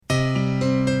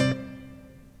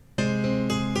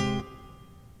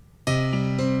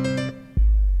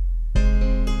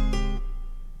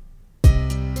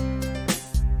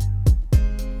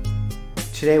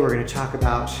Today we're going to talk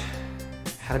about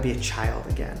how to be a child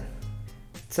again.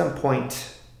 At some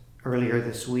point earlier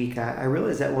this week, I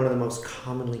realized that one of the most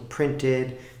commonly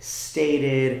printed,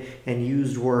 stated, and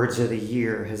used words of the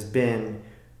year has been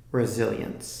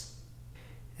resilience.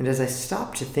 And as I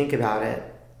stopped to think about it,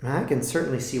 I can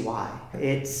certainly see why.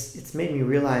 It's made me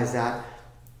realize that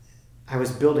I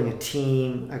was building a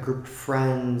team, a group of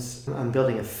friends. I'm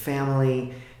building a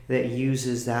family that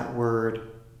uses that word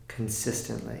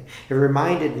consistently. It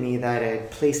reminded me that I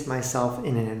had placed myself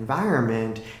in an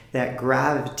environment that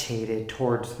gravitated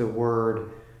towards the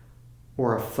word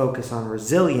or a focus on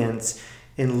resilience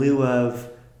in lieu of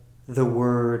the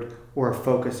word or a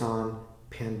focus on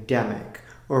pandemic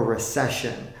or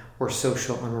recession or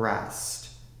social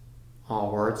unrest.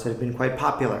 All words that have been quite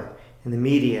popular in the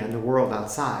media and the world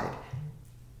outside,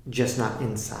 just not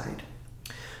inside.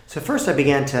 So first I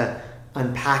began to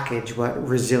unpackage what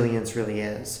resilience really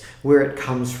is, where it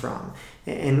comes from,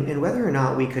 and whether or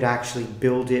not we could actually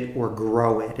build it or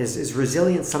grow it. Is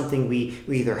resilience something we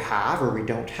either have or we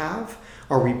don't have?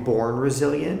 Are we born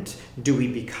resilient? Do we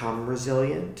become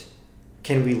resilient?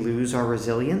 Can we lose our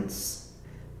resilience?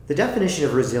 The definition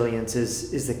of resilience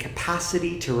is the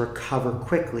capacity to recover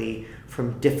quickly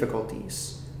from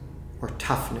difficulties or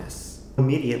toughness.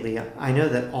 Immediately, I know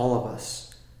that all of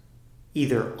us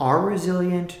either are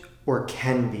resilient or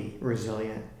can be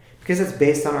resilient, because it's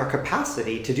based on our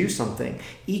capacity to do something.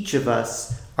 Each of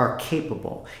us are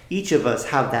capable. Each of us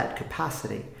have that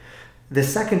capacity. The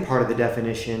second part of the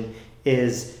definition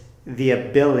is the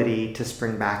ability to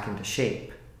spring back into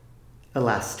shape,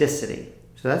 elasticity.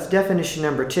 So that's definition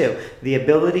number 2, the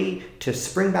ability to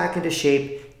spring back into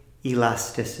shape,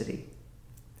 elasticity.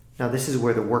 Now this is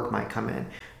where the work might come in.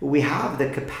 We have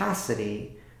the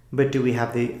capacity, but do we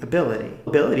have the ability?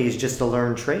 Ability is just a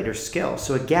learned trait or skill.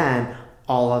 So again,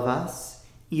 all of us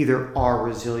either are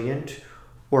resilient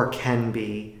or can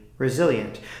be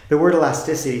resilient. The word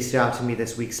elasticity stood out to me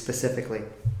this week specifically.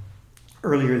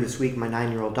 Earlier this week, my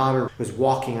 9-year-old daughter was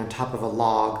walking on top of a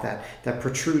log that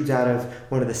protrudes out of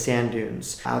one of the sand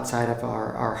dunes outside of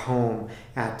our home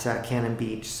at Cannon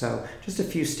Beach. So just a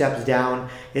few steps down.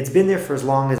 It's been there for as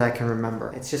long as I can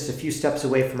remember. It's just a few steps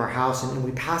away from our house, and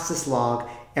we pass this log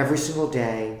every single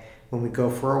day when we go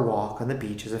for a walk on the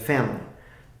beach as a family.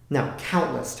 Now,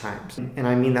 countless times, and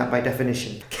I mean that by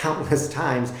definition, countless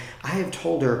times, I have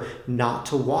told her not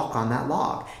to walk on that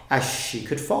log as she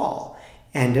could fall.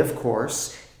 And of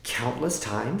course, countless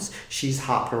times, she's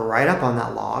hopped right up on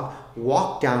that log,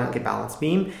 walked down like a balance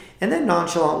beam, and then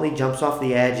nonchalantly jumps off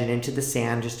the edge and into the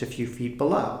sand just a few feet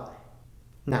below.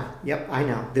 Now, yep, I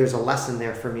know, there's a lesson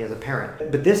there for me as a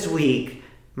parent. But this week,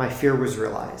 my fear was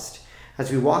realized. As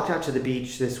we walked out to the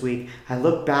beach this week, I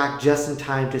looked back just in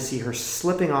time to see her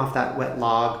slipping off that wet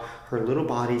log, her little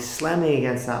body slamming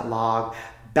against that log,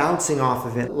 bouncing off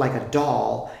of it like a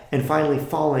doll, and finally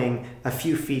falling a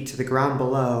few feet to the ground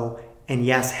below, and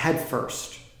yes, head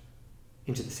first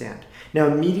into the sand. Now,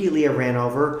 immediately I ran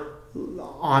over,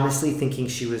 honestly thinking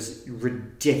she was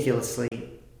ridiculously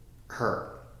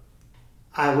hurt.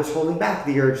 I was holding back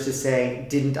the urge to say,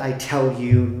 didn't I tell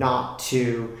you not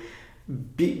to,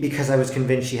 because I was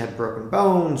convinced she had broken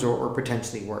bones or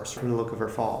potentially worse from the look of her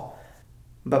fall.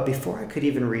 But before I could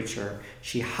even reach her,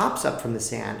 she hops up from the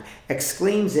sand,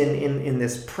 exclaims in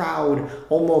this proud,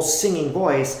 almost singing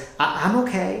voice, I'm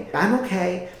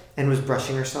okay, and was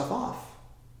brushing herself off.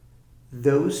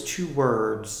 Those 2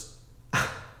 words,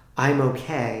 I'm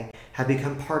okay, have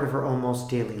become part of her almost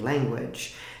daily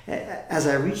language. As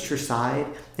I reached her side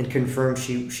and confirmed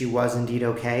she was indeed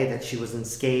okay, that she was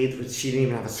unscathed, she didn't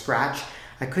even have a scratch,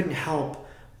 I couldn't help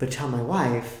but tell my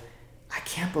wife, I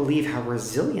can't believe how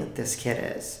resilient this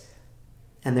kid is.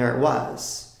 And there it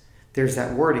was. There's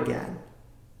that word again,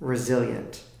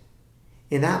 resilient.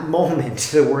 In that moment,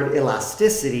 the word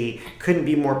elasticity couldn't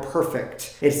be more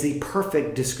perfect. It's the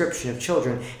perfect description of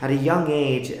children. At a young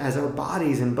age, as our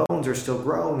bodies and bones are still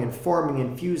growing and forming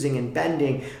and fusing and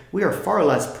bending, we are far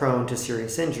less prone to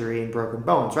serious injury and broken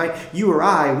bones, right? You or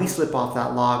I, we slip off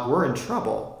that log, we're in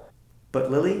trouble. But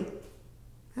Lily,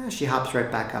 she hops right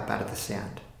back up out of the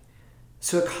sand.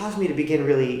 So it caused me to begin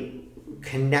really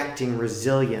connecting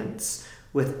resilience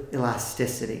with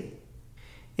elasticity.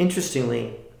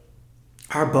 Interestingly,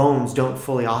 our bones don't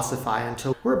fully ossify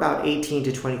until we're about 18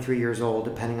 to 23 years old,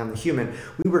 depending on the human.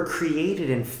 We were created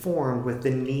and formed with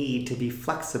the need to be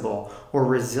flexible or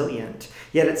resilient.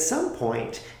 Yet at some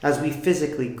point, as we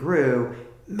physically grew,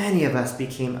 many of us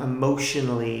became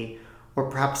emotionally or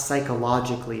perhaps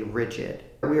psychologically rigid.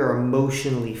 We are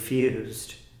emotionally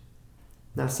fused.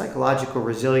 Now, psychological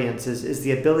resilience is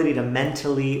the ability to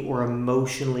mentally or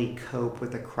emotionally cope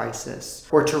with a crisis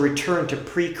or to return to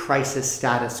pre-crisis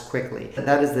status quickly.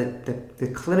 That is the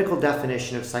clinical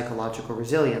definition of psychological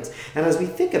resilience. And as we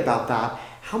think about that,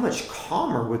 how much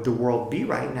calmer would the world be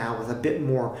right now with a bit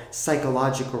more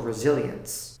psychological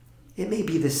resilience? It may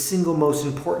be the single most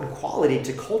important quality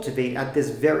to cultivate at this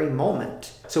very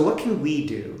moment. So what can we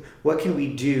do? What can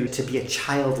we do to be a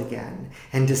child again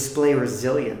and display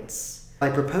resilience? I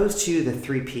propose to you the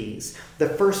 3 Ps. The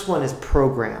first one is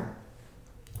program.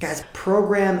 Guys,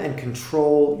 program and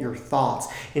control your thoughts.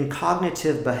 In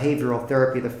cognitive behavioral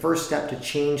therapy, the first step to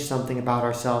change something about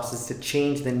ourselves is to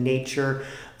change the nature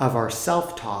of our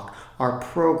self-talk, our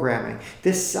programming.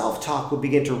 This self-talk will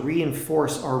begin to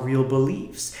reinforce our real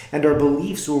beliefs, and our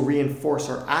beliefs will reinforce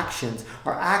our actions.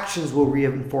 Our actions will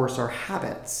reinforce our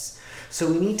habits.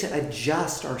 So we need to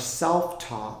adjust our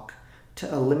self-talk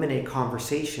to eliminate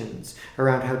conversations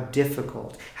around how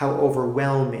difficult, how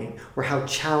overwhelming, or how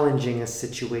challenging a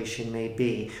situation may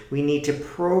be. We need to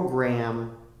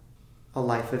program a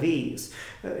life of ease.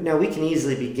 Now, we can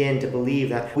easily begin to believe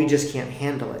that we just can't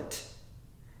handle it,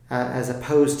 as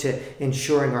opposed to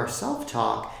ensuring our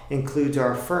self-talk includes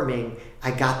our affirming,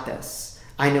 I got this,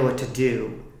 I know what to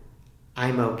do,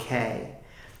 I'm okay.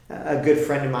 A good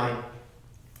friend of mine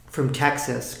from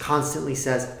Texas constantly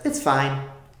says, it's fine.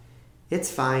 It's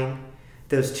fine.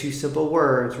 Those 2 simple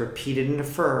words, repeated and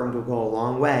affirmed, will go a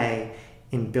long way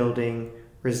in building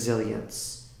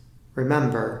resilience.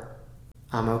 Remember,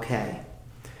 I'm okay.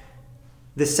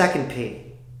 The second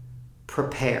P,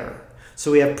 prepare.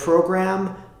 So we have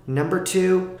program. Number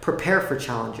 2, prepare for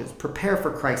challenges, prepare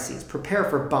for crises, prepare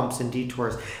for bumps and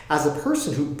detours. As a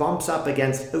person who bumps up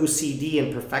against OCD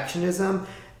and perfectionism,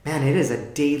 man, it is a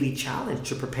daily challenge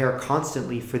to prepare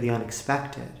constantly for the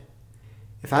unexpected.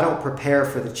 If I don't prepare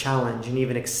for the challenge and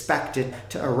even expect it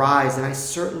to arise, then I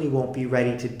certainly won't be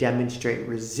ready to demonstrate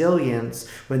resilience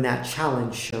when that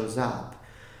challenge shows up.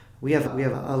 We have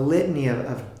a litany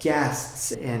of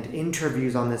guests and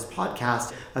interviews on this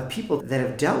podcast of people that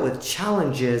have dealt with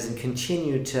challenges and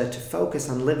continue to focus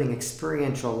on living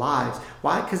experiential lives.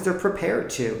 Why? Because they're prepared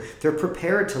to. They're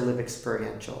prepared to live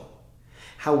experiential.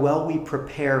 How well we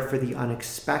prepare for the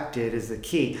unexpected is the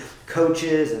key.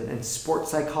 Coaches and sports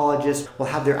psychologists will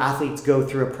have their athletes go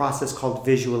through a process called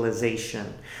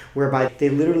visualization, whereby they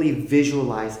literally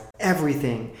visualize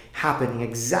everything happening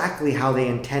exactly how they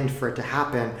intend for it to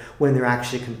happen when they're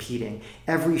actually competing.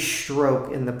 Every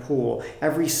stroke in the pool,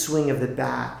 every swing of the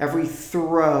bat, every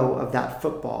throw of that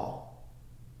football.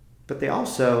 But they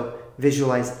also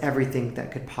visualize everything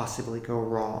that could possibly go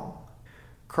wrong.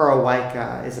 Carl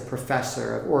Weick is a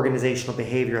professor of organizational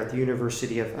behavior at the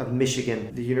University of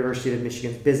Michigan, the University of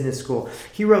Michigan's Business School.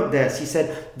 He wrote this. He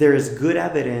said, there is good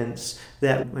evidence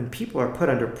that when people are put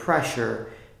under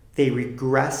pressure, they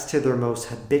regress to their most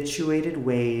habituated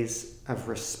ways of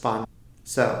responding.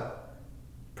 So,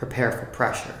 prepare for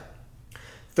pressure.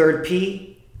 Third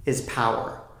P is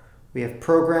power. We have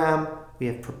program, we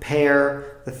have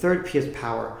prepare. The third P is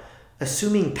power.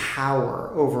 Assuming power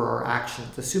over our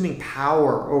actions, assuming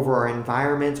power over our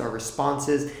environments, our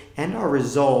responses, and our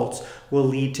results will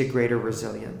lead to greater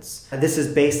resilience. And this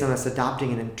is based on us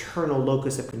adopting an internal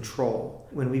locus of control.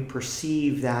 When we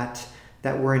perceive that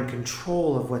we're in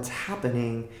control of what's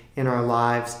happening in our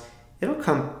lives, it'll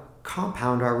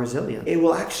compound our resilience. It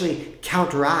will actually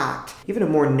counteract even a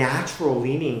more natural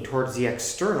leaning towards the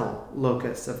external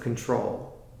locus of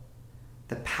control,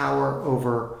 the power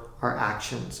over our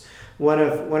actions. One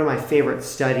of my favorite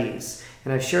studies,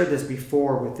 and I've shared this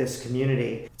before with this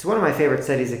community, it's one of my favorite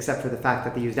studies except for the fact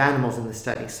that they used animals in the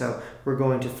study, so we're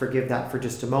going to forgive that for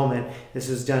just a moment. This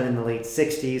was done in the late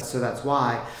 60s, so that's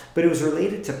why. But it was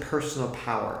related to personal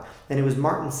power, and it was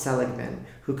Martin Seligman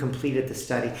who completed the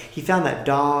study. He found that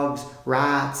dogs,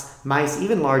 rats, mice,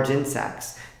 even large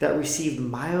insects that received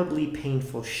mildly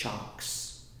painful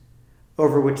shocks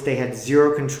over which they had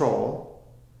zero control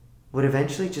would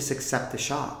eventually just accept the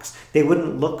shocks. They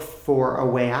wouldn't look for a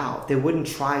way out. They wouldn't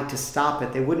try to stop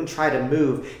it. They wouldn't try to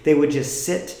move. They would just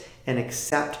sit and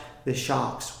accept the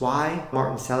shocks. Why?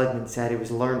 Martin Seligman said it was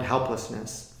learned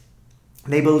helplessness.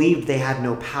 They believed they had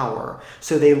no power,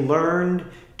 so they learned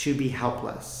to be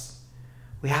helpless.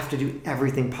 We have to do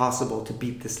everything possible to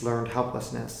beat this learned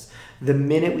helplessness. The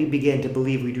minute we begin to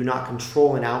believe we do not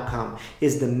control an outcome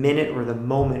is the minute or the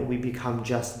moment we become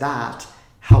just that,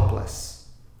 helpless.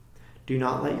 Do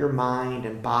not let your mind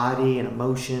and body and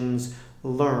emotions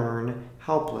learn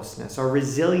helplessness. Our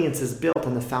resilience is built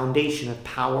on the foundation of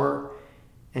power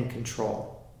and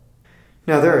control.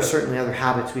 Now, there are certainly other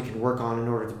habits we can work on in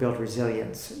order to build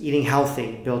resilience. Eating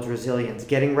healthy builds resilience.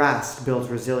 Getting rest builds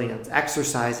resilience.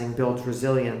 Exercising builds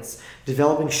resilience.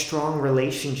 Developing strong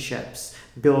relationships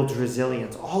builds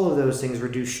resilience. All of those things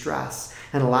reduce stress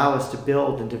and allow us to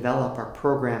build and develop our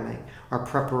programming, our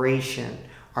preparation,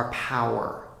 our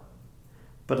power.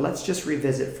 But let's just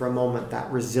revisit for a moment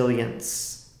that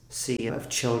resiliency of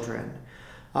children.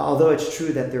 Although it's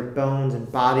true that their bones and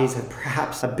bodies have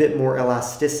perhaps a bit more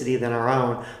elasticity than our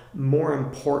own, more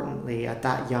importantly, at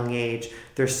that young age,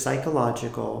 their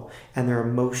psychological and their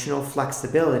emotional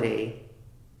flexibility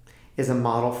is a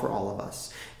model for all of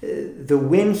us. The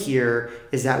win here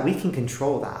is that we can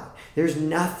control that. There's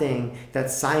nothing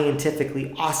that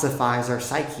scientifically ossifies our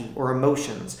psyche or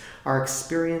emotions. Our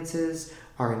experiences,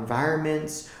 our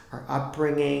environments, our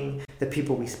upbringing, the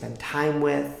people we spend time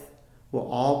with, will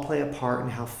all play a part in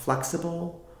how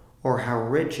flexible or how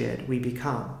rigid we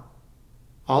become.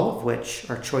 All of which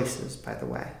are choices, by the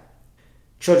way.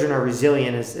 Children are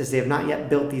resilient as they have not yet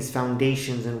built these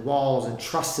foundations and walls and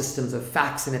trust systems of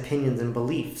facts and opinions and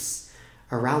beliefs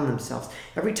around themselves.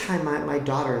 Every time my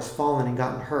daughter has fallen and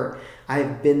gotten hurt,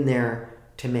 I've been there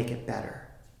to make it better.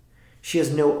 She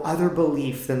has no other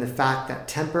belief than the fact that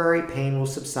temporary pain will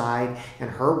subside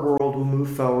and her world will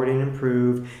move forward and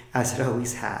improve as it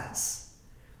always has.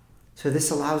 So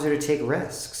this allows her to take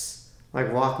risks,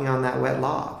 like walking on that wet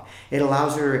log. It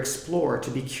allows her to explore, to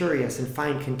be curious, and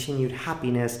find continued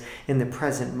happiness in the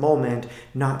present moment,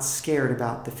 not scared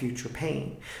about the future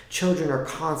pain. Children are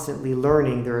constantly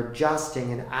learning, they're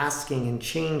adjusting and asking and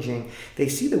changing. They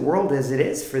see the world as it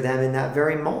is for them in that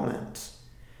very moment,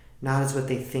 not as what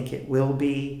they think it will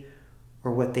be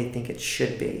or what they think it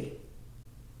should be.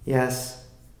 Yes,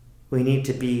 we need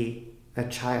to be a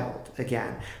child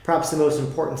again. Perhaps the most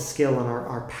important skill on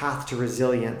our path to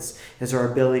resilience is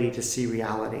our ability to see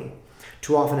reality.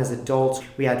 Too often as adults,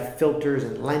 we add filters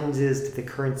and lenses to the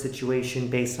current situation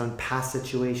based on past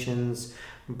situations,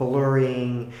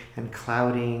 blurring and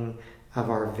clouding of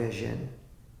our vision.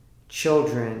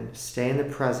 Children stay in the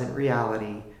present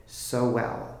reality so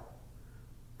well.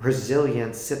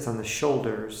 Resilience sits on the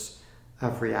shoulders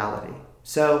of reality.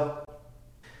 So,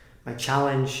 my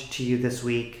challenge to you this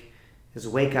week is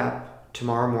wake up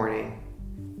tomorrow morning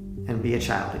and be a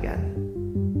child again.